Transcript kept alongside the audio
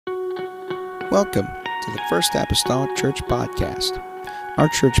Welcome to the First Apostolic Church Podcast. Our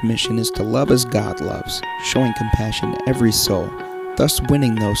church mission is to love as God loves, showing compassion to every soul, thus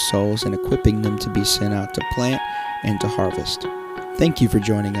winning those souls and equipping them to be sent out to plant and to harvest. Thank you for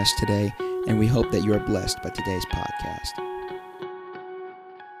joining us today, and we hope that you are blessed by today's podcast.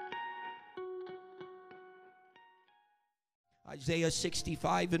 Isaiah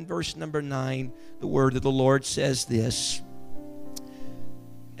 65 and verse number 9, the word of the Lord says this: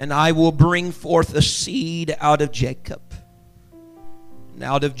 "And I will bring forth a seed out of Jacob, and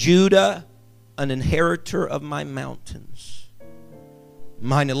out of Judah an inheritor of my mountains.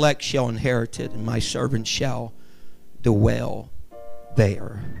 Mine elect shall inherit it, and my servant shall dwell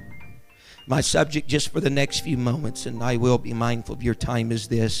there." My subject just for the next few moments, and I will be mindful of your time, is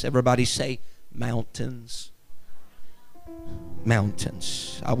this. Everybody say, mountains.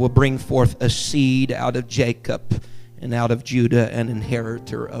 Mountains. I will bring forth a seed out of Jacob, and out of Judah an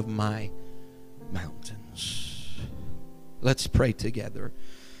inheritor of my mountains. Let's pray together.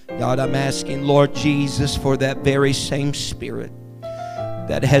 God, I'm asking, Lord Jesus, for that very same Spirit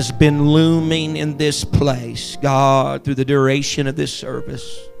that has been looming in this place, God, through the duration of this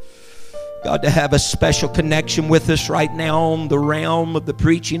service. God, to have a special connection with us right now in the realm of the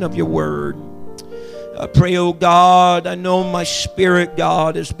preaching of your word. I pray, oh God, I know my spirit,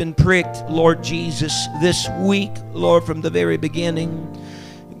 God, has been pricked, Lord Jesus, this week, Lord, from the very beginning.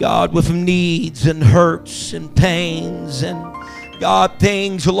 God, with needs and hurts and pains and, God,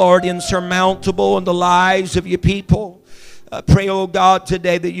 things, Lord, insurmountable in the lives of your people. I pray, oh God,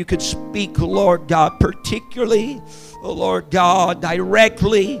 today that you could speak, Lord God, particularly, oh Lord God,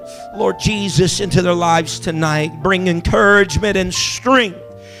 directly, Lord Jesus, into their lives tonight. Bring encouragement and strength,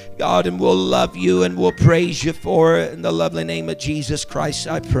 God, and we'll love you and we'll praise you for it. In the lovely name of Jesus Christ,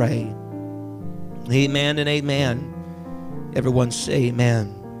 I pray. Amen and amen. Everyone say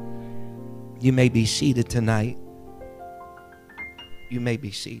amen. You may be seated tonight. You may be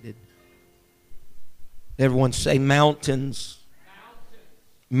seated. Everyone say mountains.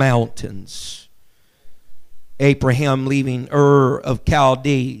 Mountains. Abraham leaving Ur of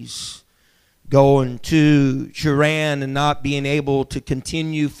Chaldees, going to Haran and not being able to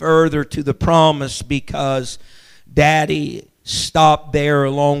continue further to the promise because Daddy stopped there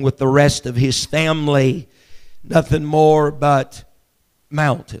along with the rest of his family. Nothing more but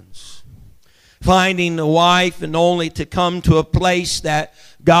mountains. Finding a wife and only to come to a place that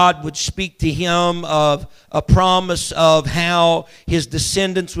God would speak to him of a promise of how his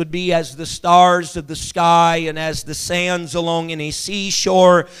descendants would be as the stars of the sky and as the sands along any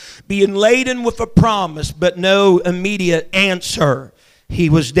seashore, being laden with a promise but no immediate answer. He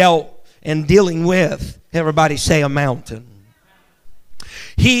was dealt and dealing with, everybody say, a mountain.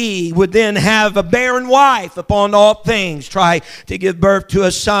 He would then have a barren wife upon all things, try to give birth to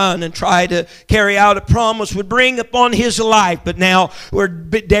a son and try to carry out a promise would bring upon his life. But now we're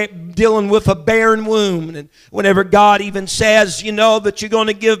dealing with a barren womb. And whenever God even says, you know, that you're going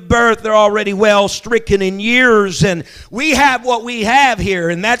to give birth, they're already well stricken in years. And we have what we have here,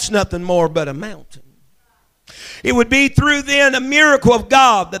 and that's nothing more but a mountain. It would be through then a miracle of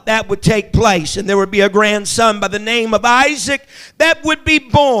God that would take place. And there would be a grandson by the name of Isaac that would be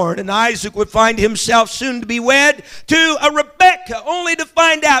born. And Isaac would find himself soon to be wed to a Rebekah, only to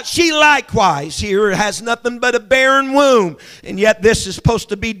find out she likewise here has nothing but a barren womb. And yet this is supposed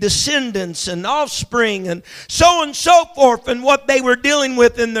to be descendants and offspring and so forth. And what they were dealing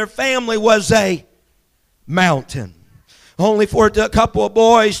with in their family was a mountain. Only for a couple of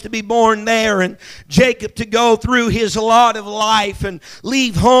boys to be born there, and Jacob to go through his lot of life and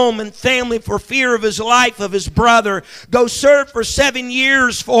leave home and family for fear of his life, of his brother. Go serve for 7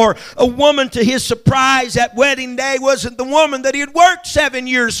 years for a woman. To his surprise, that wedding day wasn't the woman that he had worked 7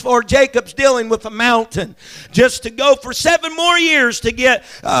 years for. Jacob's dealing with a mountain. Just to go for 7 more years to get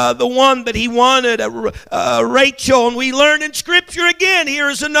the one that he wanted, Rachel. And we learn in Scripture again,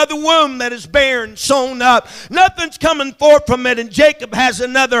 here is another womb that is barren, sewn up. Nothing's coming forth from it, and Jacob has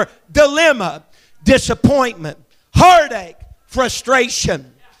another dilemma: disappointment, heartache,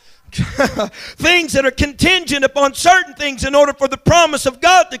 frustration. Things that are contingent upon certain things in order for the promise of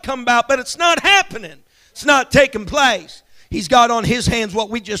God to come about, but it's not happening. It's not taking place. He's got on his hands what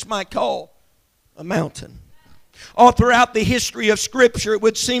we just might call a mountain. All throughout the history of Scripture, it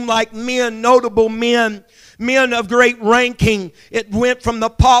would seem like men, notable men of great ranking, it went from the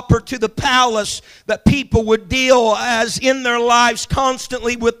pauper to the palace, that people would deal as in their lives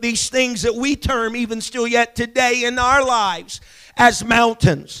constantly with these things that we term even still yet today in our lives as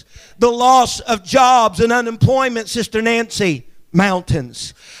mountains. The loss of jobs and unemployment, Sister Nancy,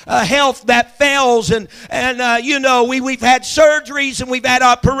 mountains. Health that fails, and you know, we've had surgeries and we've had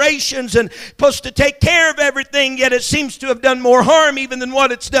operations and supposed to take care of everything, yet it seems to have done more harm even than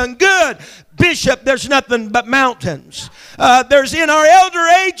what it's done good. Bishop, there's nothing but mountains. There's in our elder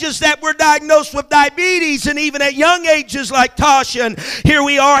ages that we're diagnosed with diabetes, and even at young ages like Tasha, and here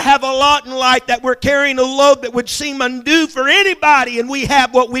we are, have a lot in life that we're carrying a load that would seem undue for anybody, and we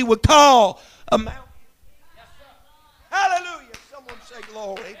have what we would call a mountain. Hallelujah. Someone say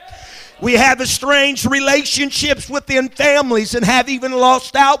glory. We have estranged relationships within families and have even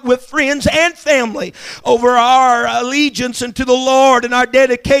lost out with friends and family over our allegiance unto the Lord and our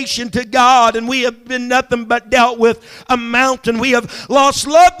dedication to God. And we have been nothing but dealt with a mountain. We have lost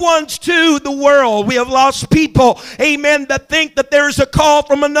loved ones to the world. We have lost people, amen, that think that there is a call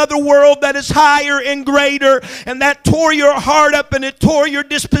from another world that is higher and greater. And that tore your heart up and it tore your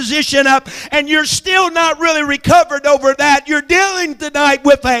disposition up. And you're still not really recovered over that. You're dealing tonight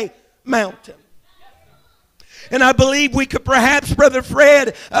with a mountain. And I believe we could perhaps, Brother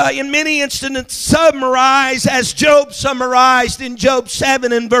Fred, in many instances summarize as Job summarized in Job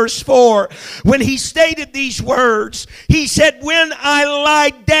 7 and verse 4. When he stated these words, he said, when I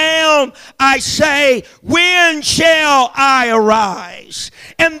lie down, I say, when shall I arise?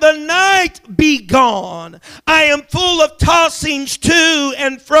 And the night be gone. I am full of tossings to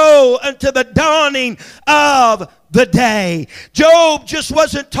and fro unto the dawning of the day. Job just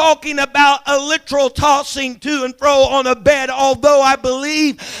wasn't talking about a literal tossing to and fro on a bed, although I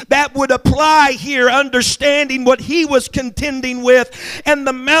believe that would apply here, understanding what he was contending with and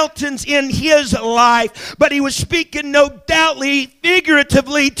the mountains in his life. But he was speaking no doubtly,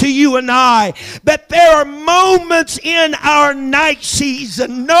 figuratively to you and I, that there are moments in our night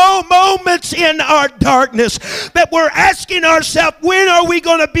season, no moments in our darkness, that we're asking ourselves, when are we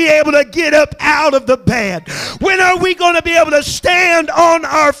going to be able to get up out of the bed? When are we going to be able to stand on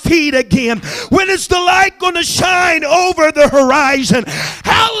our feet again? When is the light going to shine over the horizon?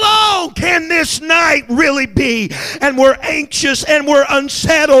 How long can this night really be? And we're anxious and we're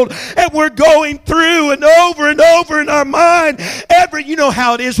unsettled and we're going through and over in our mind. You know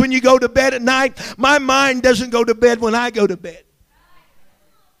how it is when you go to bed at night. My mind doesn't go to bed when I go to bed.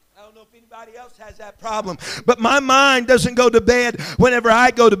 Anybody else has that problem, but my mind doesn't go to bed whenever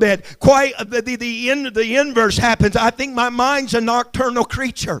I go to bed. Quite the inverse happens. I think my mind's a nocturnal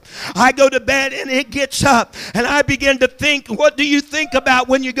creature. I go to bed and it gets up and I begin to think. What do you think about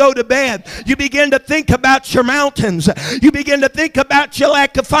when you go to bed? You begin to think about your mountains. You begin to think about your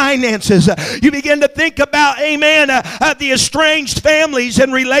lack of finances. You begin to think about, amen, the estranged families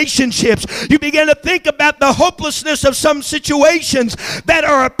and relationships. You begin to think about the hopelessness of some situations that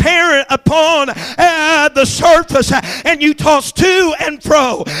are apparent upon the surface, and you toss to and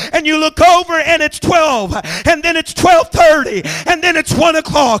fro, and you look over and it's 12, and then it's 12:30, and then it's 1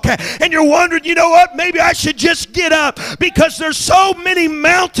 o'clock, and you're wondering, you know what, maybe I should just get up, because there's so many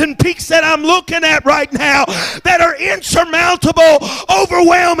mountain peaks that I'm looking at right now that are insurmountable,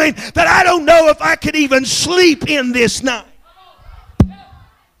 overwhelming, that I don't know if I could even sleep in this night.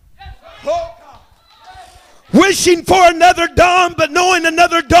 Oh, wishing for another dawn, but knowing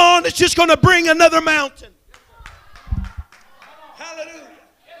another dawn is just going to bring another mountain. Hallelujah.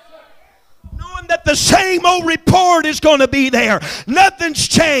 Knowing that the same old report is going to be there. Nothing's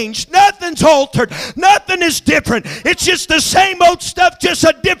changed. Nothing's altered. Nothing is different. It's just the same old stuff, just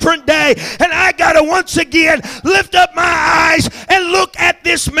a different day. And I got to once again lift up my eyes and look at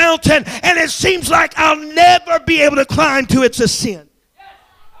this mountain, and it seems like I'll never be able to climb to its ascent.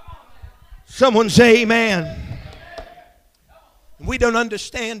 Someone say amen. We don't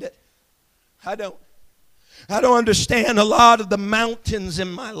understand it. I don't understand a lot of the mountains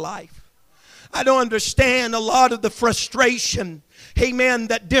in my life. I don't understand a lot of the frustration, amen,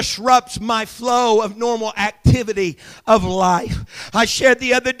 that disrupts my flow of normal activity of life. I shared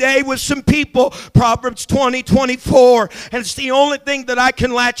the other day with some people Proverbs 20:24, and it's the only thing that I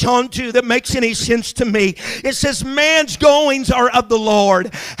can latch on to that makes any sense to me. It says, man's goings are of the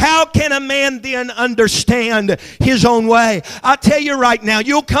Lord. How can a man then understand his own way? I'll tell you right now,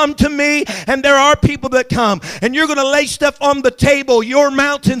 you'll come to me, and there are people that come, and you're going to lay stuff on the table, your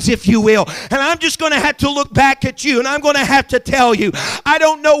mountains, if you will, and I'm just going to have to look back at you, and I'm going to have to tell you, I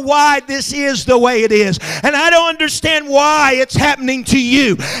don't know why this is the way it is, and I don't understand why it's happening to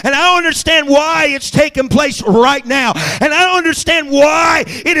you, and I don't understand why it's taking place right now, and I don't understand why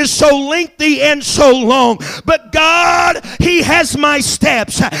it is so lengthy and so long, but God, He has my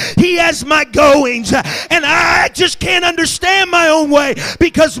steps, He has my goings, and I just can't understand my own way,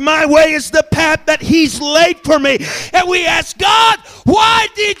 because my way is the path that He's laid for me. And we ask God, why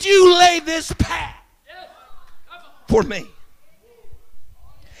did you lay this path for me?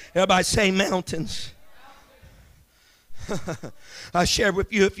 Everybody say mountains. I shared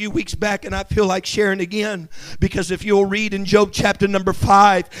with you a few weeks back, and I feel like sharing again, because if you'll read in Job chapter number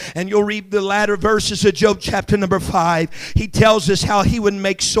 5, and you'll read the latter verses of Job chapter number 5, he tells us how he would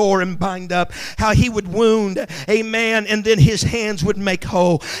make sore and bind up, how he would wound, amen, and then his hands would make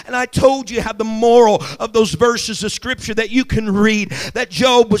whole. And I told you how the moral of those verses of scripture that you can read, that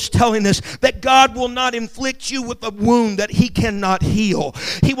Job was telling us that God will not inflict you with a wound that he cannot heal.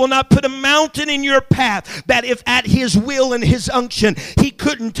 He will not put a mountain in your path that if at his will and his unction he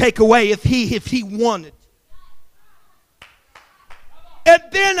couldn't take away if he wanted. And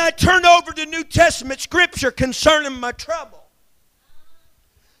then I turned over to New Testament scripture concerning my trouble.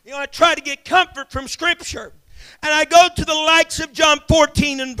 You know, I try to get comfort from scripture, and I go to the likes of John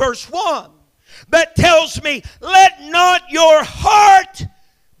 14 and verse 1 that tells me, let not your heart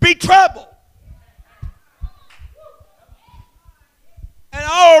be troubled. And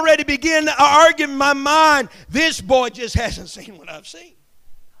I already begin to argue in my mind, this boy just hasn't seen what I've seen.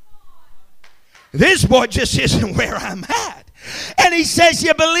 This boy just isn't where I'm at. And he says,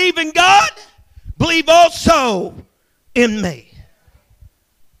 you believe in God? Believe also in me.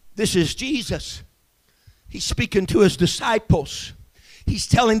 This is Jesus. He's speaking to his disciples. He's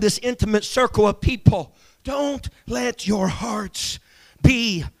telling this intimate circle of people, don't let your hearts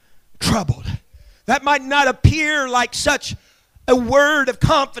be troubled. That might not appear like such a word of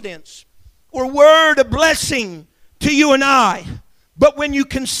confidence or word of blessing to you and I. But when you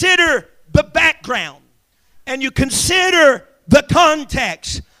consider the background and you consider the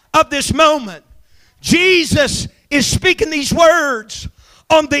context of this moment, Jesus is speaking these words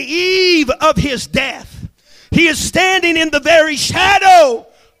on the eve of his death. He is standing in the very shadow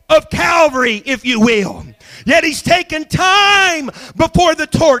of Calvary, if you will. Yet he's taken time before the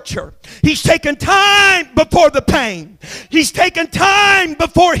torture. He's taken time before the pain. He's taken time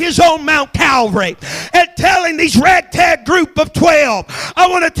before his own Mount Calvary and telling these ragtag group of 12, I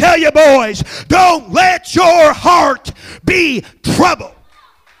want to tell you boys, don't let your heart be troubled.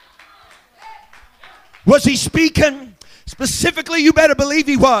 Was he speaking specifically? You better believe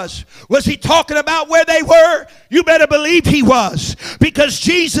he was. Was he talking about where they were? You better believe he was. Because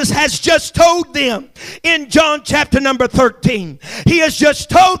Jesus has just told them in John chapter number 13. He has just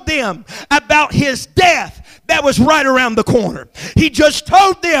told them about his death that was right around the corner. He just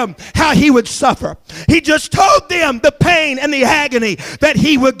told them how he would suffer. He just told them the pain and the agony that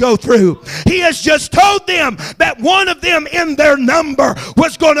he would go through. He has just told them that one of them in their number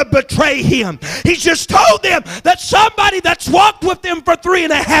was going to betray him. He's just told them that somebody that's walked with them for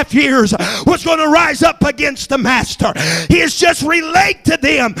 3.5 years was going to rise up against the master. He has just relayed to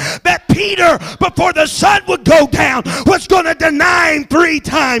them that Peter, before the sun would go down, was going to deny him 3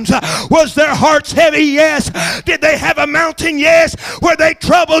 times. Was their hearts heavy? Yes. Did they have a mountain? Yes. Were they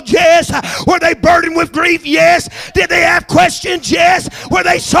troubled? Yes. Were they burdened with grief? Yes. Did they have questions? Yes. Were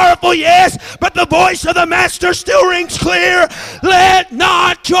they sorrowful? Yes. But the voice of the master still rings clear. Let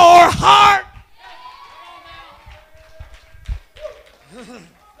not your heart.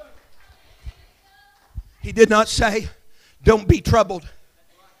 He did not say, don't be troubled.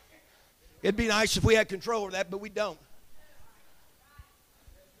 It'd be nice if we had control over that, but we don't.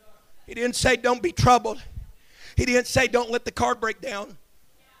 He didn't say, don't be troubled. He didn't say, don't let the car break down.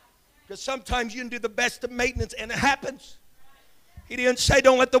 Because sometimes you can do the best of maintenance and it happens. He didn't say,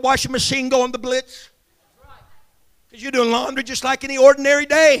 don't let the washing machine go on the blitz. Because you're doing laundry just like any ordinary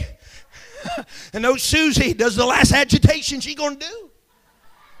day. And no Susie does the last agitation she's going to do.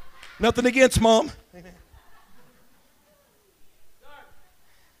 Nothing against Mom.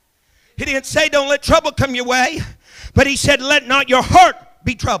 He didn't say don't let trouble come your way, but he said let not your heart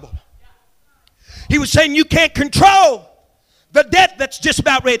be troubled. He was saying you can't control the death that's just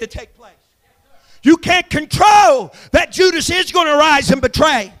about ready to take place. You can't control that Judas is going to rise and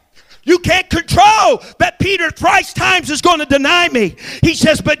betray. You can't control that Peter thrice times is going to deny me. He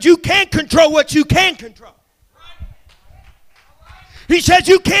says, but you can't control what you can control. He says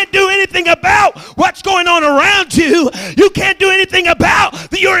you can't do anything about what's going on around you. You can't do anything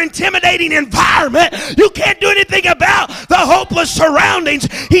about your intimidating environment. You can't do anything about the hopeless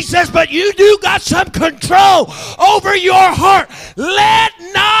surroundings. He says, but you do got some control over your heart. Let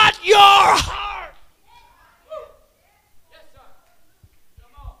not your heart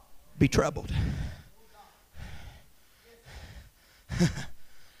be troubled.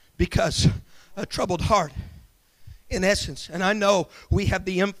 Because a troubled heart, in essence, and I know we have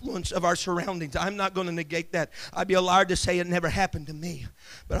the influence of our surroundings. I'm not going to negate that. I'd be a liar to say it never happened to me.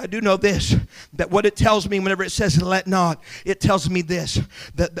 But I do know this, that what it tells me whenever it says let not, it tells me this,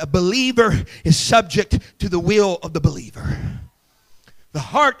 that the believer is subject to the will of the believer. The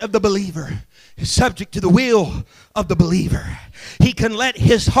heart of the believer is subject to the will of the believer. He can let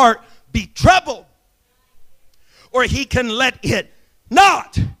his heart be troubled, or he can let it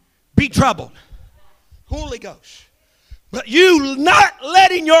not be troubled. Holy Ghost. But you not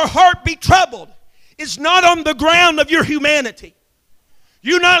letting your heart be troubled is not on the ground of your humanity.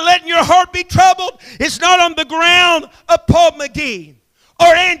 You not letting your heart be troubled is not on the ground of Paul McGee or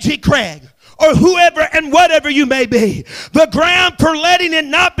Angie Craig or whoever and whatever you may be. The ground for letting it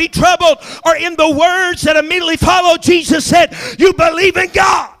not be troubled are in the words that immediately follow. Jesus said, you believe in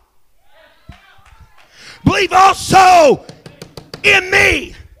God. Believe also in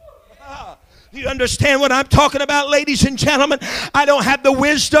me. You understand what I'm talking about, ladies and gentlemen? I don't have the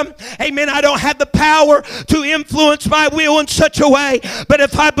wisdom. Amen. I don't have the power to influence my will in such a way. But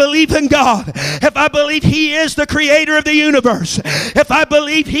if I believe in God, if I believe He is the creator of the universe, if I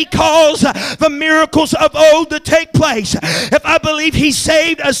believe He caused the miracles of old to take place, if I believe He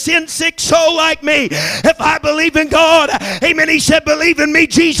saved a sin-sick soul like me, if I believe in God, amen, He said, believe in me,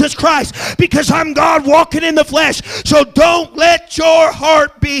 Jesus Christ, because I'm God walking in the flesh. So don't let your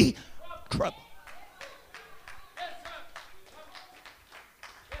heart be troubled.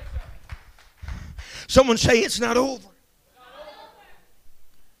 Someone say it's not over.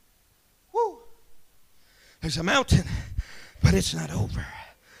 Woo. There's a mountain, but it's not over.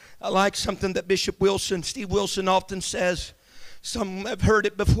 I like something that Bishop Wilson, Steve Wilson often says. Some have heard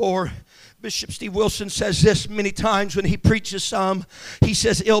it before. Bishop Steve Wilson says this many times when he preaches some. He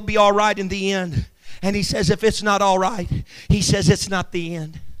says it'll be all right in the end. And he says if it's not all right, he says it's not the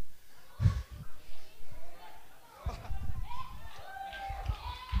end.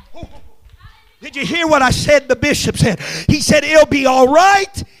 Did you hear what I said? The bishop said. He said it'll be all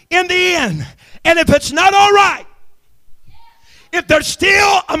right in the end. And if it's not all right, if there's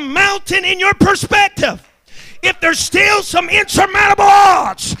still a mountain in your perspective, if there's still some insurmountable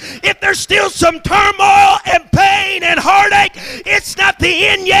odds, if there's still some turmoil and pain and heartache, it's not the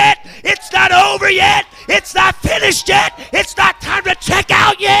end yet. It's not over yet. It's not finished yet. It's not time to check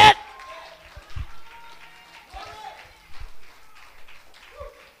out yet.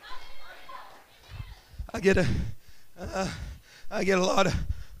 I get a lot of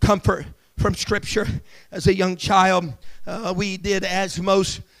comfort from Scripture. As a young child, we did as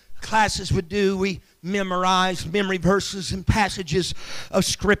most classes would do. We memorized memory verses and passages of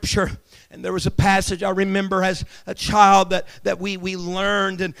Scripture. And there was a passage I remember as a child that we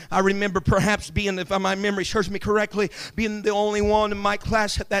learned. And I remember perhaps being, if my memory serves me correctly, being the only one in my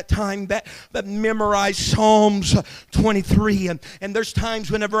class at that time that memorized Psalms 23. And there's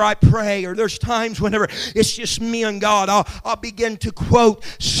times whenever I pray, or there's times whenever it's just me and God, I'll begin to quote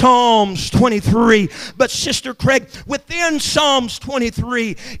Psalms 23. But Sister Craig, within Psalms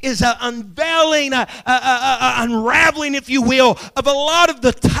 23 is an unveiling, unraveling, if you will, of a lot of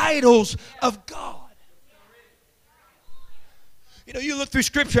the titles of God. You know, you look through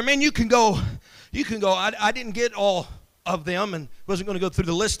Scripture, man, you can go, I didn't get all of them and wasn't going to go through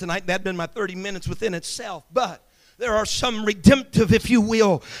the list tonight. That'd been my 30 minutes within itself. But there are some redemptive, if you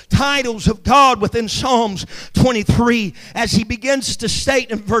will, titles of God within Psalms 23 as he begins to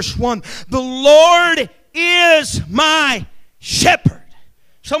state in verse 1, the Lord is my shepherd.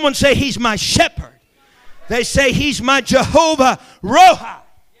 Someone say He's my shepherd. They say He's my Jehovah Rohi.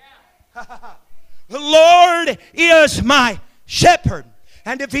 The Lord is my shepherd.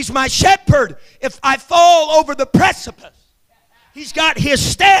 And if He's my shepherd, if I fall over the precipice, He's got His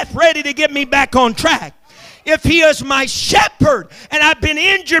staff ready to get me back on track. If He is my shepherd and I've been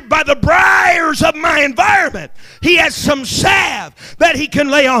injured by the briars of my environment, He has some salve that He can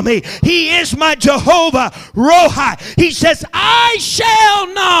lay on me. He is my Jehovah Rohi. He says, I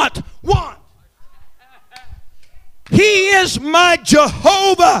shall not want. He is my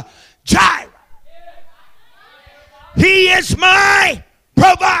Jehovah Jireh. He is my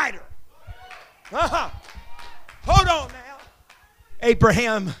provider. Hold on now.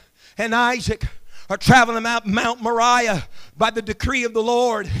 Abraham and Isaac are traveling out Mount Moriah by the decree of the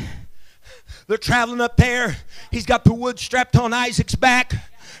Lord. They're traveling up there. He's got the wood strapped on Isaac's back.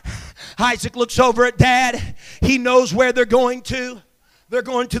 Isaac looks over at Dad. He knows where they're going to. They're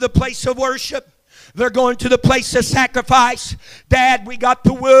going to the place of worship. They're going to the place of sacrifice. Dad, we got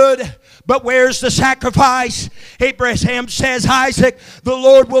the wood, But where's the sacrifice? Abraham says, Isaac, the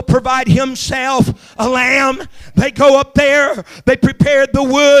Lord will provide himself a lamb. They go up there. They prepared the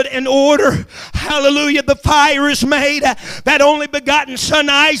wood in order. Hallelujah. The fire is made. That only begotten son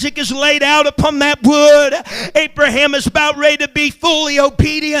Isaac is laid out upon that wood. Abraham is about ready to be fully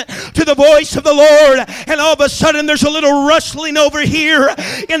obedient to the voice of the Lord. And all of a sudden there's a little rustling over here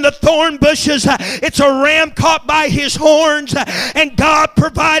in the thorn bushes. It's a ram caught by his horns. And God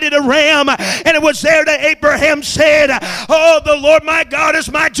provided a ram. And it was there that Abraham said, oh, the Lord my God is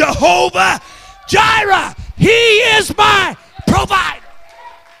my Jehovah Jireh. He is my provider.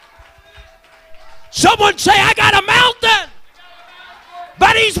 Someone say, I got a mountain,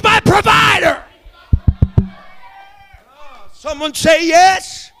 but he's my provider. Someone say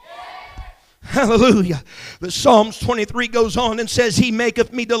yes. Hallelujah. The Psalms 23 goes on and says, he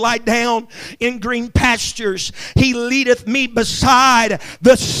maketh me to lie down in green pastures. He leadeth me beside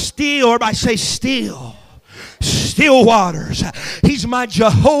the still, or I say still waters. He's my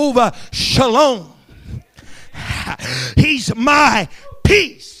Jehovah Shalom. He's my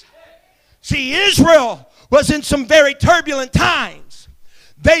peace. See, Israel was in some very turbulent times.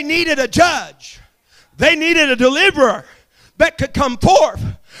 They needed a judge. They needed a deliverer that could come forth.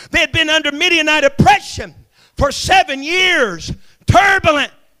 They had been under Midianite oppression for 7 years.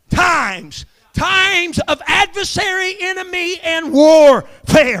 Turbulent times. Times of adversary, enemy, and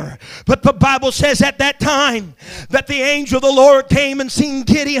warfare. But the Bible says at that time that the angel of the Lord came and seen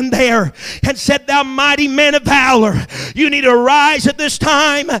Gideon there and said, thou mighty man of valor, you need to rise at this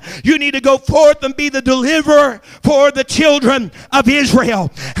time. You need to go forth and be the deliverer for the children of Israel.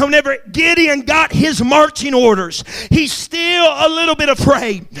 Whenever Gideon got his marching orders, he's still a little bit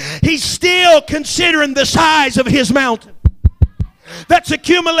afraid. He's still considering the size of his mountain that's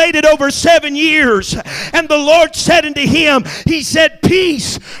accumulated over 7 years. And the Lord said unto him, he said,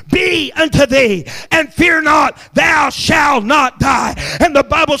 peace be unto thee, and fear not, thou shalt not die. And the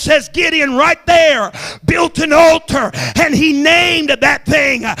Bible says Gideon right there built an altar, and he named that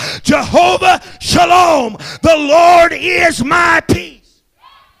thing Jehovah Shalom. The Lord is my peace.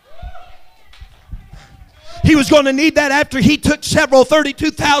 He was going to need that after he took several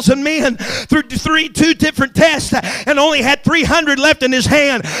 32,000 men through two different tests and only had 300 left in his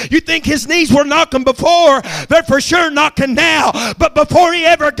hand. You think his knees were knocking before? They're for sure knocking now. But before he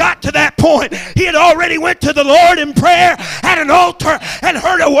ever got to that point, he had already went to the Lord in prayer at an altar and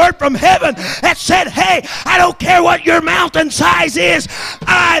heard a word from heaven that said, hey, I don't care what your mountain size is.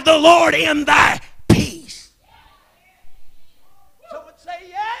 I, the Lord, am thy peace. Someone say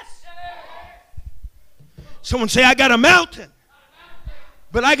yes. Someone say, I got a mountain,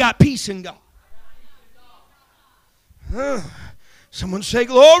 but I got peace in God. Someone say,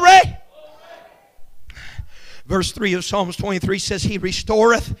 glory. Verse 3 of Psalms 23 says, he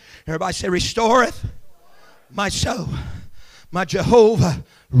restoreth. Everybody say, restoreth my soul. My Jehovah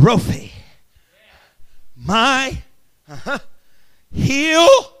Rophi. My healer.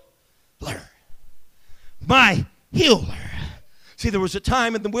 My healer. See, there was a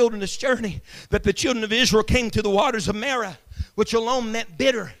time in the wilderness journey that the children of Israel came to the waters of Marah, which alone meant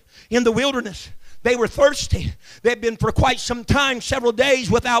bitter in the wilderness. They were thirsty. They had been for quite some time, several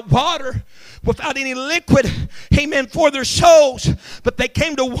days without water, without any liquid, amen, for their souls. But they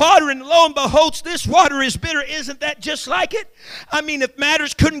came to water, and lo and behold, this water is bitter. Isn't that just like it? I mean, if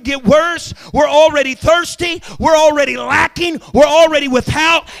matters couldn't get worse, we're already thirsty, we're already lacking, we're already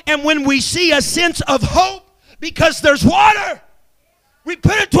without. And when we see a sense of hope because there's water, we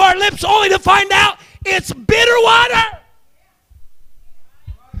put it to our lips only to find out it's bitter water.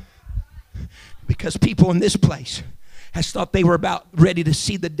 Because people in this place has thought they were about ready to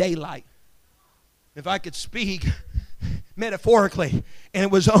see the daylight. If I could speak metaphorically, and it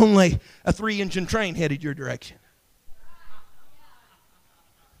was only a 3-engine train headed your direction.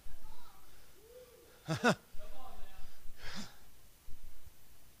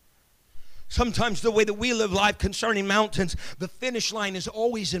 Sometimes the way that we live life concerning mountains, the finish line is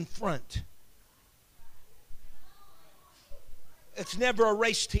always in front. It's never a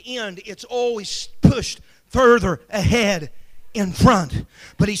race to end. It's always pushed further ahead in front.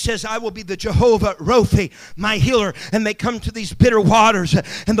 But he says, I will be the Jehovah Rophi, my healer. And they come to these bitter waters,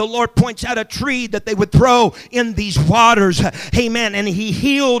 and the Lord points out a tree that they would throw in these waters. Amen. And he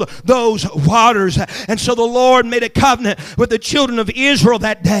healed those waters. And so the Lord made a covenant with the children of Israel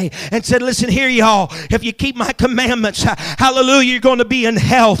that day and said, listen here, y'all, if you keep my commandments, hallelujah, you're going to be in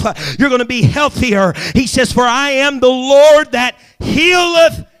health. You're going to be healthier. He says, for I am the Lord that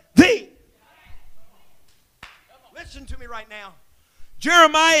healeth thee. Listen to me right now.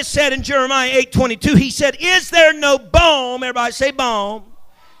 Jeremiah said in Jeremiah 8:22, he said, is there no balm, everybody say balm,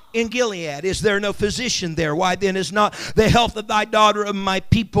 in Gilead? Is there no physician there? Why then is not the health of thy daughter of my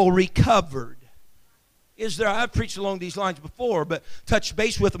people recovered? Is there, I've preached along these lines before, but touched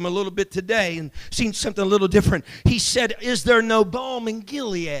base with him a little bit today and seen something a little different. He said, is there no balm in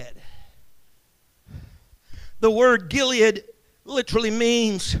Gilead? The word Gilead literally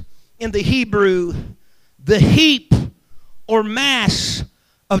means, in the Hebrew, the heap or mass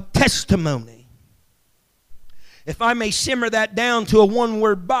of testimony. If I may simmer that down to a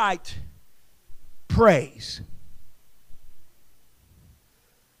one-word bite, praise.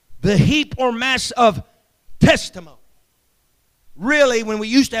 The heap or mass of testimony. Really, when we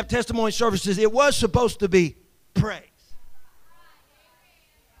used to have testimony services, it was supposed to be praise.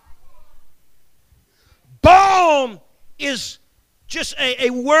 Balm is just a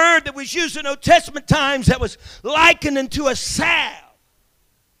word that was used in Old Testament times that was likened unto a salve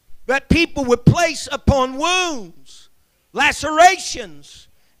that people would place upon wounds, lacerations,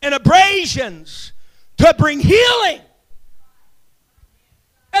 and abrasions to bring healing.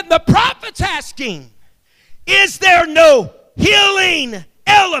 And the prophet's asking, is there no healing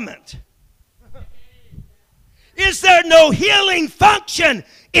element? Is there no healing function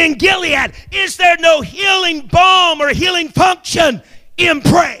in Gilead? Is there no healing balm or healing function in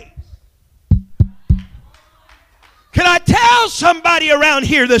praise? Can I tell somebody around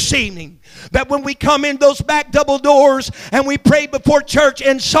here this evening that when we come in those back double doors and we pray before church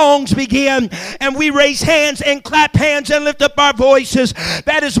and songs begin and we raise hands and clap hands and lift up our voices,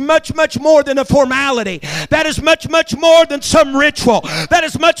 that is much, much more than a formality. That is much, much more than some ritual. That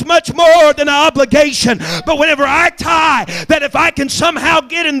is much, much more than an obligation. But whenever I tie that if I can somehow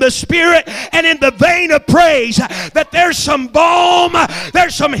get in the spirit and in the vein of praise, that there's some balm,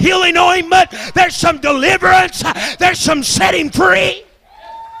 there's some healing ointment, there's some deliverance, there's some setting free,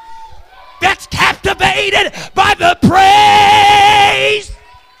 that's captivated by the praise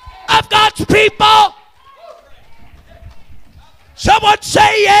of God's people. Someone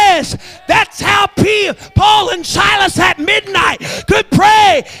say yes. That's how Paul and Silas at midnight could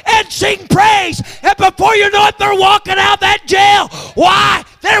pray and sing praise. And before you know it, they're walking out that jail. Why?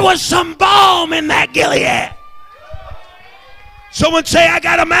 There was some balm in that Gilead. Someone say, I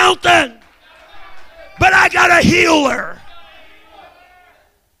got a mountain, but I got a healer.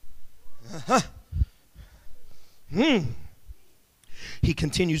 He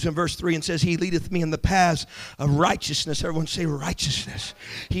continues in verse 3 and says, he leadeth me in the paths of righteousness. Everyone say righteousness.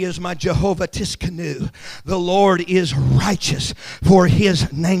 He is my Jehovah Tiskanu. The Lord is righteous for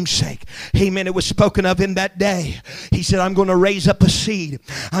his namesake. Amen. It was spoken of in that day. He said, I'm going to raise up a seed.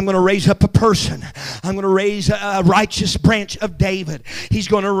 I'm going to raise up a person. I'm going to raise a righteous branch of David. He's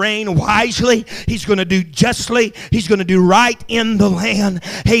going to reign wisely. He's going to do justly. He's going to do right in the land.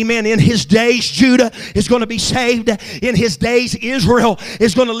 Amen. In his days, Judah is going to be saved. In his days, Israel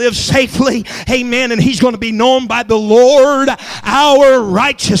is going to live safely. Amen. And he's going to be known by the Lord, our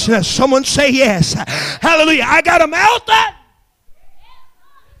righteousness. Someone say yes. Hallelujah. I got a mountain,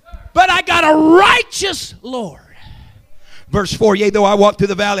 but I got a righteous Lord. Verse 4, yea, though I walk through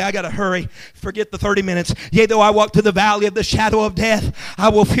the valley, I got to hurry. Forget the 30 minutes. Yea, though I walk through the valley of the shadow of death, I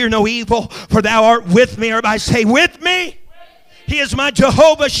will fear no evil, for thou art with me. Everybody say, with me. He is my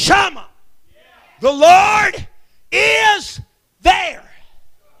Jehovah Shammah. The Lord is there.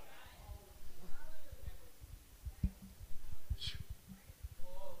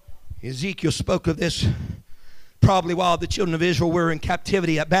 Ezekiel spoke of this probably while the children of Israel were in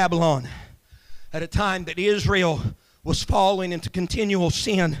captivity at Babylon, at a time that Israel was falling into continual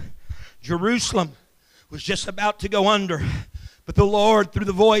sin. Jerusalem was just about to go under. But the Lord, through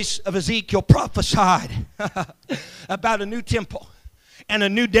the voice of Ezekiel, prophesied about a new temple and a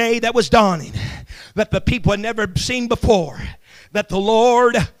new day that was dawning that the people had never seen before, that the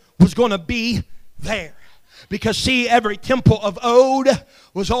Lord was going to be there. Because see, every temple of old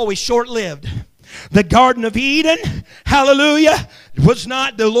was always short-lived. The Garden of Eden, hallelujah, was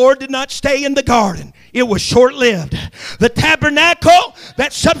not, the Lord did not stay in the garden. It was short-lived. The tabernacle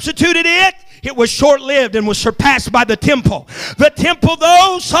that substituted it, it was short-lived and was surpassed by the temple. The temple,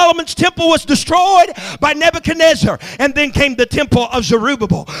 though, Solomon's temple was destroyed by Nebuchadnezzar. And then came the temple of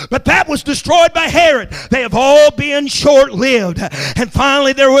Zerubbabel. But that was destroyed by Herod. They have all been short-lived. And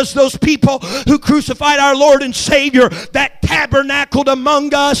finally there was those people who crucified our Lord and Savior that tabernacled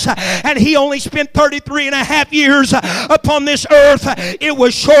among us. And he only spent 33 and a half years upon this earth. It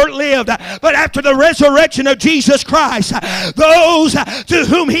was short-lived. But after the resurrection of Jesus Christ, those to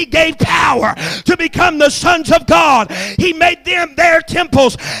whom he gave power to become the sons of God, he made them their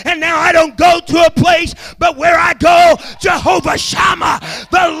temples. And now I don't go to a place, but where I go, Jehovah Shammah,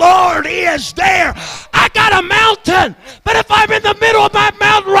 the Lord is there. I got a mountain, but if I'm in the middle of my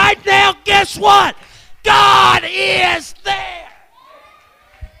mountain right guess what? God is there.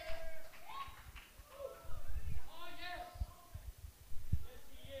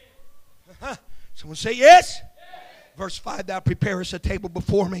 Someone say yes. Verse 5, thou preparest a table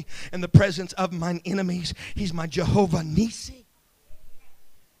before me in the presence of mine enemies. He's my Jehovah Nissi.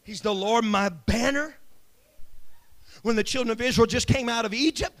 He's the Lord my banner. When the children of Israel just came out of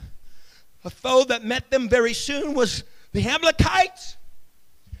Egypt, a foe that met them very soon was the Amalekites.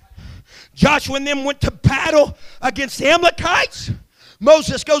 Joshua and them went to battle against the Amalekites.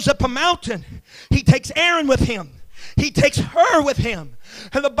 Moses goes up a mountain. He takes Aaron with him. He takes her with him.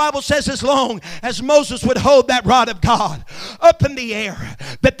 And the Bible says as long as Moses would hold that rod of God up in the air,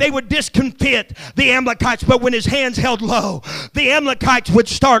 that they would discomfit the Amalekites. But when his hands held low, the Amalekites would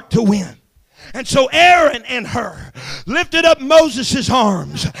start to win. And so Aaron and her lifted up Moses'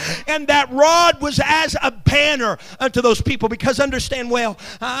 arms, and that rod was as a banner unto those people. Because understand well,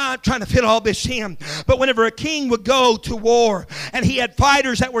 I'm trying to fit all this in, but whenever a king would go to war and he had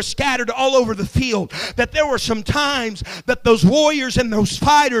fighters that were scattered all over the field, that there were some times that those warriors and those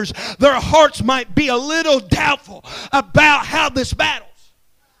fighters, their hearts might be a little doubtful about how this battle's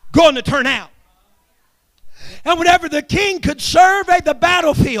going to turn out. And whenever the king could survey the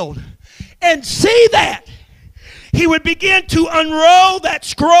battlefield and see that, he would begin to unroll that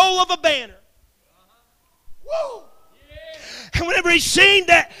scroll of a banner. Woo! And whenever he seen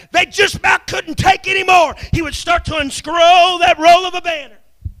that they just about couldn't take anymore, he would start to unscroll that roll of a banner.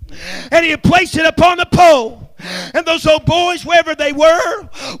 And he would place it upon the pole. And those old boys, wherever they were,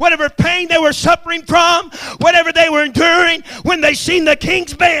 whatever pain they were suffering from, whatever they were enduring, when they seen the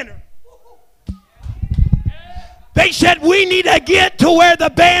king's banner, they said, we need to get to where the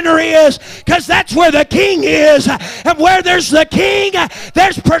banner is, because that's where the king is. And where there's the king,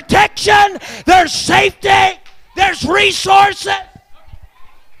 there's protection, there's safety, there's resources.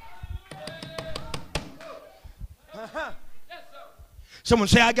 Someone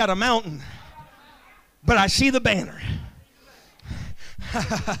say, I got a mountain, but I see the banner.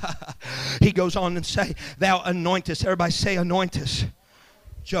 He goes on and say, thou anointest. Everybody say anointest.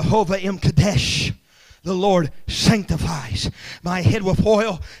 Jehovah M. Kadesh. The Lord sanctifies my head with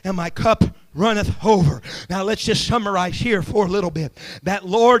oil, and my cup runneth over. Now let's just summarize here for a little bit. That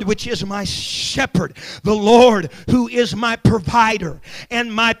Lord which is my shepherd, the Lord who is my provider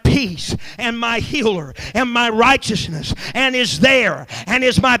and my peace and my healer and my righteousness, and is there and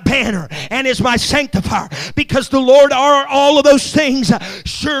is my banner and is my sanctifier. Because the Lord are all of those things,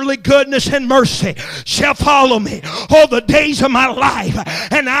 surely goodness and mercy shall follow me all the days of my life.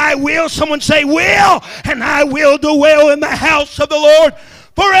 And I will, someone say will, and I will dwell in the house of the Lord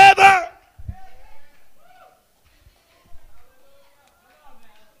forever.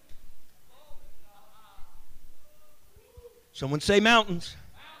 Someone say mountains.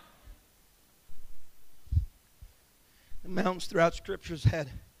 The mountains throughout scriptures had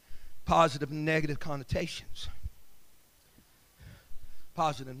positive and negative connotations.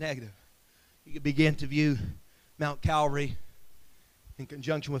 Positive and negative. You could begin to view Mount Calvary in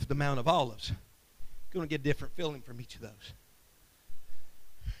conjunction with the Mount of Olives. You're going to get a different feeling from each of those.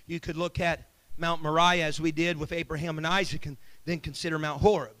 You could look at Mount Moriah as we did with Abraham and Isaac, and then consider Mount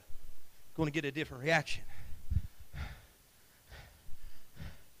Horeb. You're going to get a different reaction.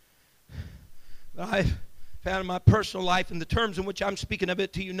 But I've found in my personal life, in the terms in which I'm speaking of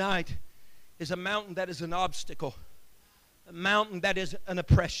it to you tonight, is a mountain that is an obstacle, a mountain that is an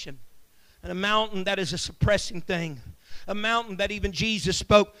oppression, and a mountain that is a suppressing thing, a mountain that even Jesus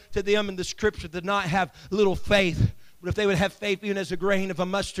spoke to them in the scripture did not have little faith. But if they would have faith even as a grain of a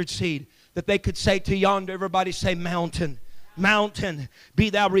mustard seed, that they could say to yonder, everybody say mountain, mountain, be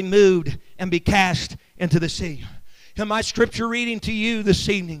thou removed and be cast into the sea. In my scripture reading to you this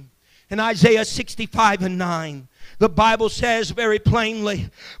evening, in Isaiah 65:9, the Bible says very plainly,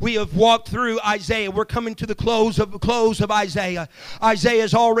 we have walked through Isaiah. We're coming to the close of Isaiah. Isaiah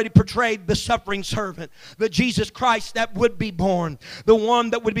has already portrayed the suffering servant, the Jesus Christ that would be born, the one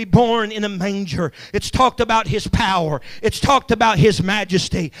that would be born in a manger. It's talked about his power. It's talked about his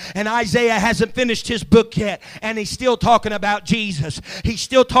majesty. And Isaiah hasn't finished his book yet, and he's still talking about Jesus. He's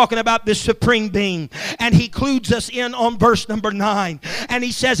still talking about this supreme being. And he clues us in on verse number 9. And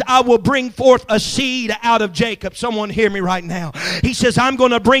he says, I will bring forth a seed out of Jacob. Jacob. Someone hear me right now. He says, I'm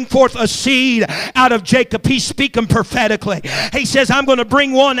going to bring forth a seed out of Jacob. He's speaking prophetically. He says, I'm going to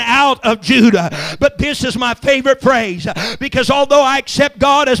bring one out of Judah. But this is my favorite phrase, because although I accept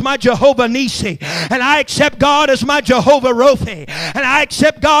God as my Jehovah Nisi, and I accept God as my Jehovah Rophi, and I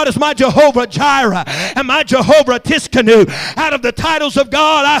accept God as my Jehovah Jireh, and my Jehovah Tiskanu, out of the titles of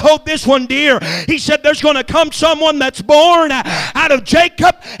God, I hold this one dear. He said there's going to come someone that's born out of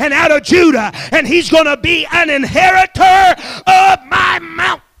Jacob and out of Judah, and he's going to be an inheritor of my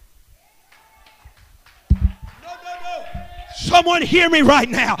mount. Someone hear me right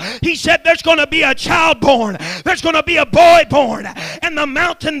now. He said there's going to be a child born. There's going to be a boy born. And the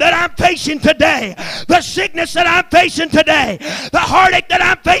mountain that I'm facing today, the sickness that I'm facing today, the heartache that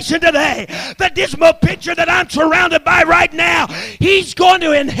I'm facing today, the dismal picture that I'm surrounded by right now, he's going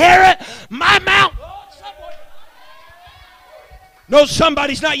to inherit my mountain. No,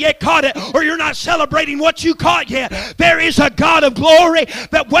 somebody's not yet caught it, or you're not celebrating what you caught yet. There is a God of glory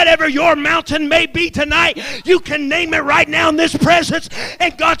that whatever your mountain may be tonight, you can name it right now in this presence.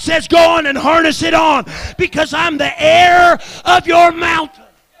 And God says, go on and harness it on, because I'm the heir of your mountain.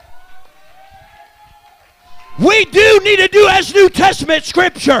 We do need to do as New Testament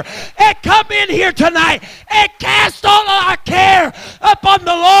scripture and come in here tonight and cast all our care upon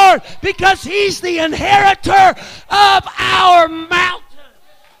the Lord, because he's the inheritor of our mountain.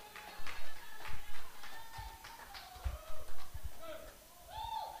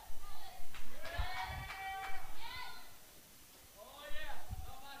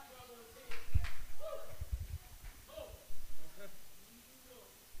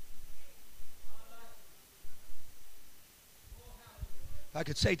 I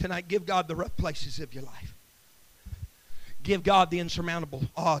could say tonight, give God the rough places of your life. Give God the insurmountable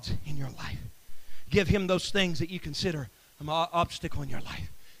odds in your life. Give him those things that you consider an obstacle in your life.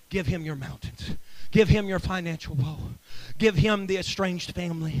 Give him your mountains. Give him your financial woe. Give him the estranged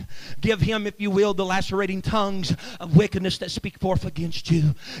family. Give him, if you will, the lacerating tongues of wickedness that speak forth against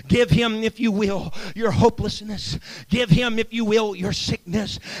you. Give him, if you will, your hopelessness. Give him, if you will, your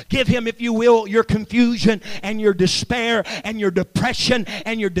sickness. Give him, if you will, your confusion and your despair and your depression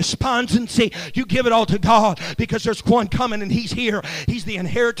and your despondency. You give it all to God, because there's one coming and he's here. He's the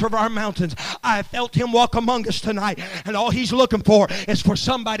inheritor of our mountains. I felt him walk among us tonight, and all he's looking for is for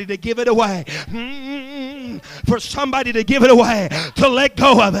somebody to give it away. For somebody to give it away, to let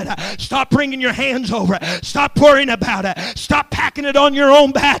go of it. Stop bringing your hands over it. Stop worrying about it. Stop packing it on your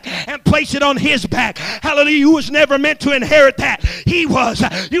own back and place it on his back. Hallelujah. You was never meant to inherit that. He was.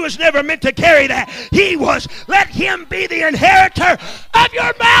 You was never meant to carry that. He was. Let him be the inheritor of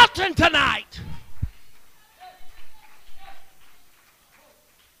your mountain tonight.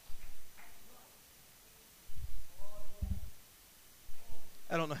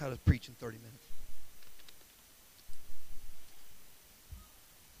 I don't know how to preach in 30 minutes.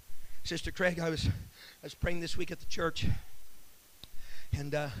 Sister Craig, I was praying this week at the church,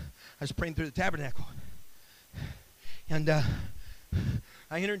 and I was praying through the tabernacle, and I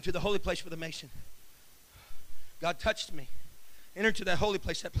entered into the holy place with a mason. God touched me. Entered into that holy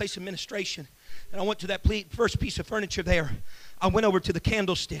place, that place of ministration, and I went to that first piece of furniture there. I went over to the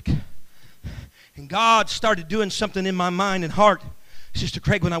candlestick, and God started doing something in my mind and heart, Sister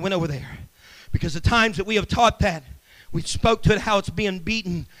Craig, when I went over there, because the times that we have taught that, we spoke to it how it's being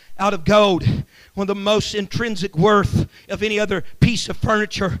beaten out of gold, one of the most intrinsic worth of any other piece of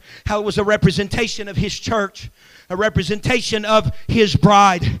furniture, how it was a representation of his church, a representation of his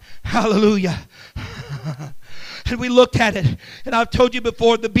bride. Hallelujah. And we looked at it, and I've told you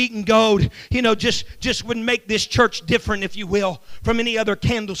before, the beaten gold, just would make this church different, if you will, from any other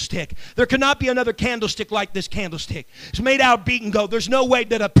candlestick. There could not be another candlestick like this candlestick. It's made out of beaten gold. There's no way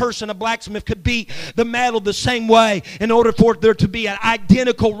that a blacksmith, could beat the metal the same way in order for there to be an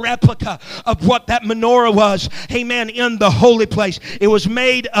identical replica of what that menorah was. Amen. In the holy place, it was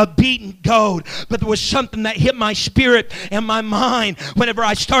made of beaten gold. But there was something that hit my spirit and my mind whenever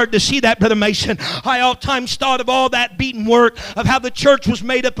I started to see that, Brother Mason. I oftentimes thought of all that beaten work of how the church was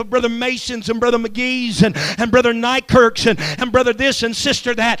made up of Brother Masons and Brother McGee's and Brother Nykirk's and Brother this and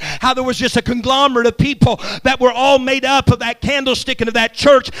Sister that, how there was just a conglomerate of people that were all made up of that candlestick and of that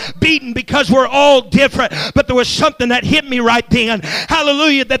church, beaten because we're all different. But there was something that hit me right then.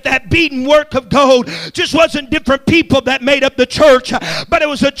 Hallelujah. That beaten work of gold just wasn't different people that made up the church, but it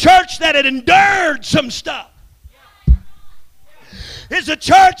was a church that had endured some stuff. It's a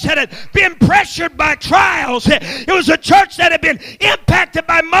church that had been pressured by trials. It was a church that had been impacted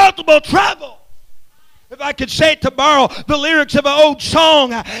by multiple troubles. If I could say it to borrow the lyrics of an old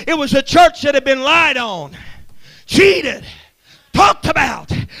song, it was a church that had been lied on, cheated, talked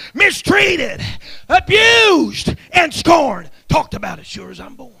about, mistreated, abused, and scorned. Talked about as sure as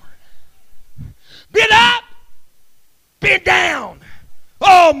I'm born. Been up, been down,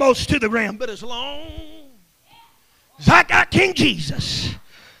 almost to the ground. But as long as I got King Jesus,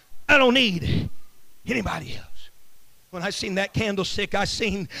 I don't need anybody else. When I seen that candlestick, I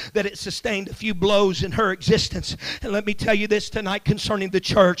seen that it sustained a few blows in her existence. And let me tell you this tonight concerning the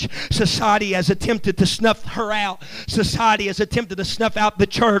church. Society has attempted to snuff her out. Society has attempted to snuff out the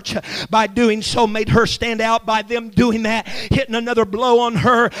church. By doing so, made her stand out. By them doing that, hitting another blow on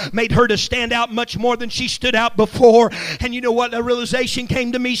her, made her to stand out much more than she stood out before. And you know what? A realization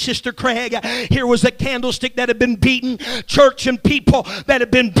came to me, Sister Craig. Here was a candlestick that had been beaten. Church and people that had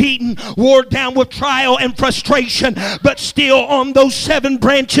been beaten, wore down with trial and frustration. But still on those 7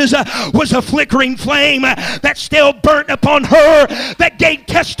 branches was a flickering flame that still burnt upon her, that gave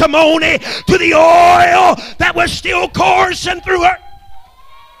testimony to the oil that was still coursing through her.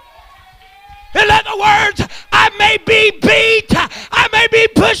 In other words, I may be beat, I may be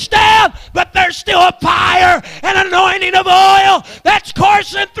pushed down, but there's still a fire and anointing of oil that's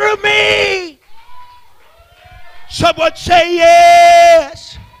coursing through me. Someone say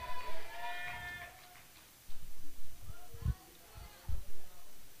yes.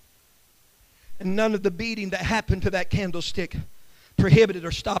 And none of the beating that happened to that candlestick prohibited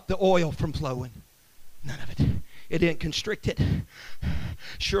or stopped the oil from flowing. None of it. It didn't constrict it.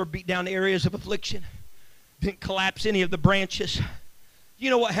 Sure beat down areas of affliction. Didn't collapse any of the branches.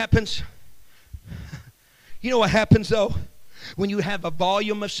 You know what happens? You know what happens though? When you have a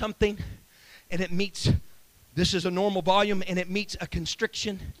volume of something and it meets, this is a normal volume, and it meets a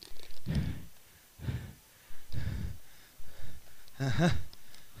constriction.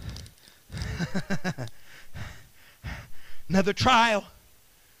 Another trial,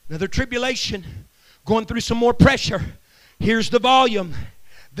 another tribulation, going through some more pressure. Here's the volume,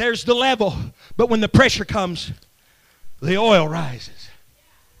 there's the level, but when the pressure comes, the oil rises.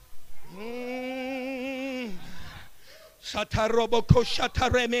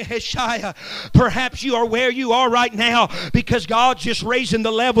 Perhaps you are where you are right now because God's just raising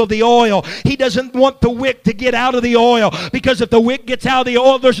the level of the oil. He doesn't want the wick to get out of the oil, because if the wick gets out of the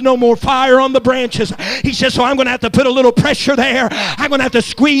oil, there's no more fire on the branches. He says, so I'm going to have to put a little pressure there. I'm going to have to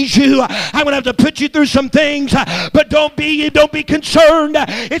squeeze you. I'm going to have to put you through some things. But don't be concerned.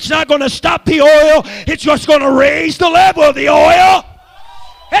 It's not going to stop the oil. It's just going to raise the level of the oil.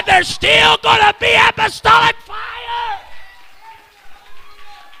 And there's still going to be apostolic fire.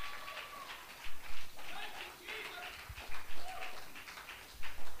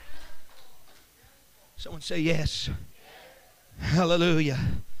 Someone say yes. Hallelujah.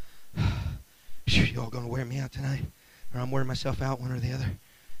 Y'all going to wear me out tonight? Or I'm wearing myself out, one or the other.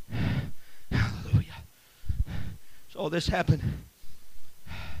 Hallelujah. So all this happened.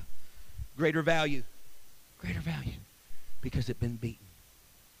 Greater value. Greater value. Because it had been beaten.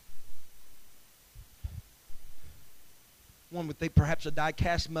 One would think perhaps a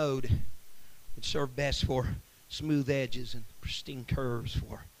die-cast mode would serve best for smooth edges and pristine curves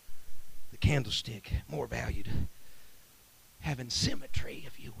for the candlestick. More valued. Having symmetry,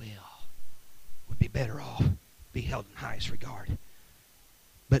 if you will, would be better off, be held in highest regard.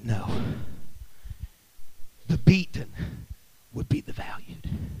 But no. The beaten would be the valued.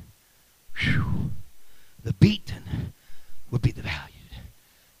 Whew. The beaten would be the valued.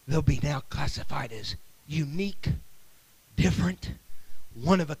 They'll be now classified as unique, different,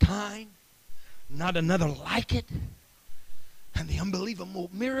 one of a kind, not another like it. And the unbelievable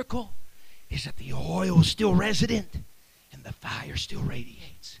miracle is that the oil is still resident and the fire still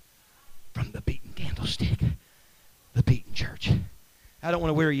radiates from the beaten candlestick, the beaten church. I don't want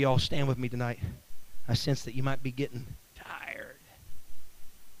to weary you all. Stand with me tonight. I sense that you might be getting tired.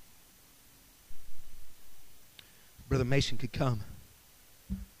 Brother Mason could come.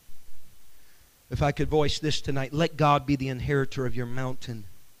 If I could voice this tonight, let God be the inheritor of your mountain.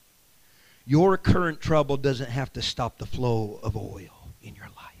 Your current trouble doesn't have to stop the flow of oil in your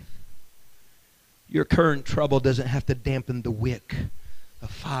life. Your current trouble doesn't have to dampen the wick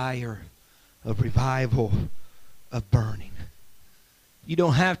of fire, of revival, of burning. You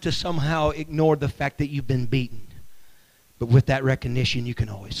don't have to somehow ignore the fact that you've been beaten. But with that recognition, you can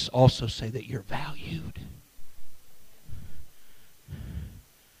always also say that you're valued.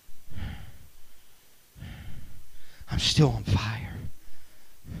 I'm still on fire.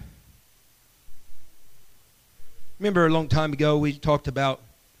 Remember a long time ago we talked about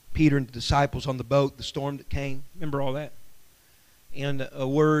Peter and the disciples on the boat, the storm that came. Remember all that? And a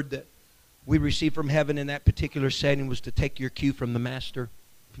word that we received from heaven in that particular setting was to take your cue from the Master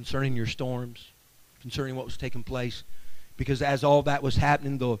concerning your storms, concerning what was taking place. Because as all that was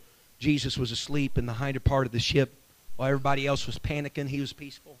happening, Jesus was asleep in the hinder part of the ship. While everybody else was panicking, he was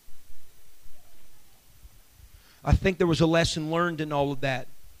peaceful. I think there was a lesson learned in all of that.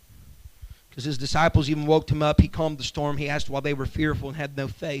 Because his disciples even woke him up. He calmed the storm. He asked while they were fearful and had no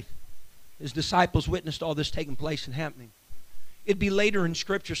faith. His disciples witnessed all this taking place and happening. It'd be later in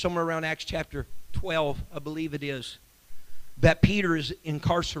Scripture, somewhere around Acts chapter 12, I believe it is, that Peter is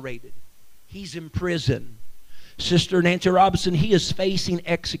incarcerated. He's in prison. Sister Nancy Robinson, he is facing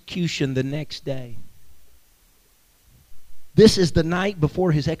execution the next day. This is the night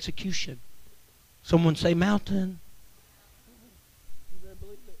before his execution. Someone say mountain. You better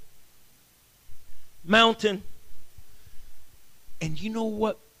believe it. Mountain. And you know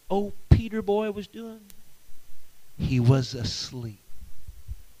what old Peter boy was doing? He was asleep.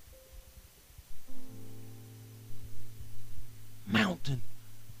 Mountain.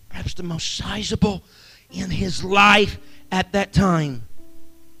 Perhaps the most sizable in his life at that time.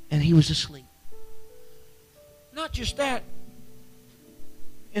 And he was asleep. Not just that.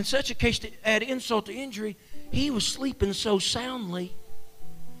 In such a case, to add insult to injury, he was sleeping so soundly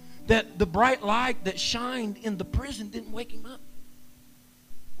that the bright light that shined in the prison didn't wake him up.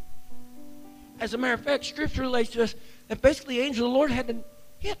 As a matter of fact, Scripture relates to us that basically the angel of the Lord had to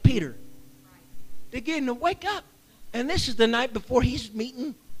hit Peter to get him to wake up. And this is the night before he's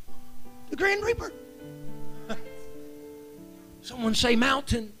meeting the Grand Reaper. Someone say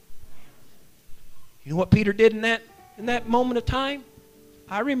mountain. You know what Peter did in that moment of time?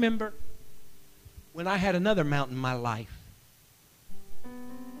 I remember when I had another mountain in my life.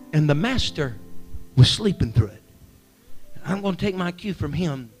 And the master was sleeping through it. And I'm going to take my cue from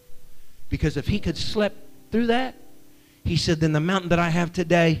him. Because if he could sleep through that, he said, then the mountain that I have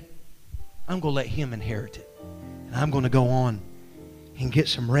today, I'm going to let him inherit it. And I'm going to go on and get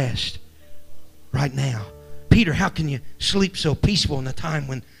some rest right now. Peter, how can you sleep so peaceful in a time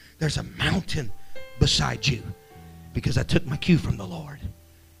when there's a mountain beside you? Because I took my cue from the Lord.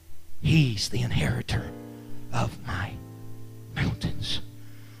 He's the inheritor of my mountains.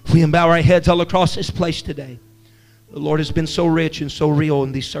 If we can bow our heads all across this place today. The Lord has been so rich and so real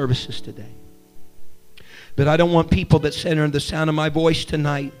in these services today. But I don't want people that sit under the sound of my voice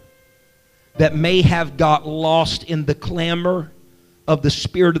tonight that may have got lost in the clamor of the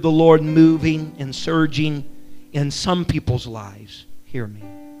Spirit of the Lord moving and surging in some people's lives. Hear me.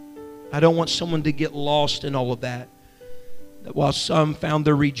 I don't want someone to get lost in all of that. That while some found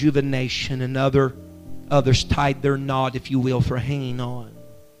their rejuvenation and others tied their knot, if you will, for hanging on.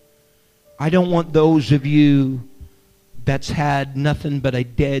 I don't want those of you that's had nothing but a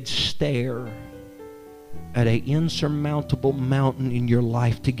dead stare at an insurmountable mountain in your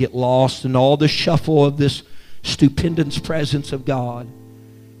life to get lost in all the shuffle of this stupendous presence of God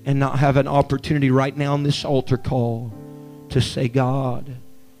and not have an opportunity right now in this altar call to say, God,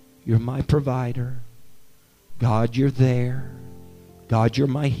 you're my provider. God, you're there. God, you're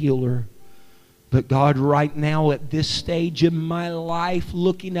my healer. But God, right now at this stage in my life,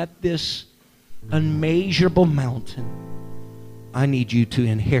 looking at this unmeasurable mountain, I need you to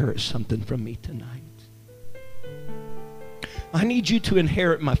inherit something from me tonight. I need you to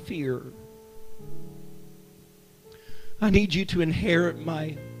inherit my fear. I need you to inherit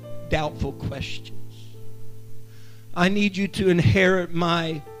my doubtful questions. I need you to inherit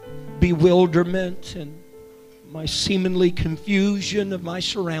my bewilderment and my seemingly confusion of my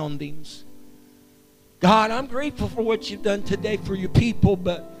surroundings. God, I'm grateful for what you've done today for your people,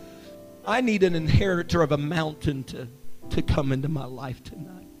 but I need an inheritor of a mountain to come into my life tonight.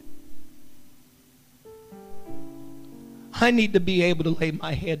 I need to be able to lay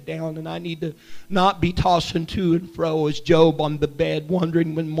my head down, and I need to not be tossing to and fro as Job on the bed,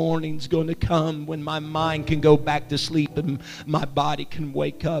 wondering when morning's going to come, when my mind can go back to sleep and my body can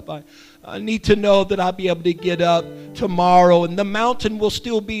wake up. I need to know that I'll be able to get up tomorrow, and the mountain will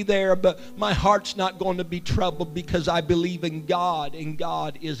still be there, but my heart's not going to be troubled because I believe in God, and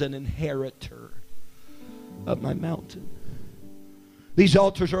God is an inheritor of my mountain. These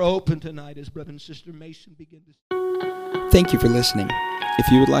altars are open tonight as Brother and Sister Mason begin to... Thank you for listening. If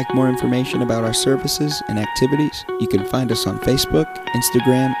you would like more information about our services and activities, you can find us on Facebook,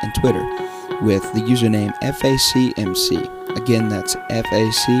 Instagram, and Twitter with the username FACMC. Again, that's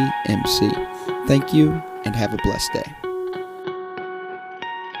FACMC. Thank you, and have a blessed day.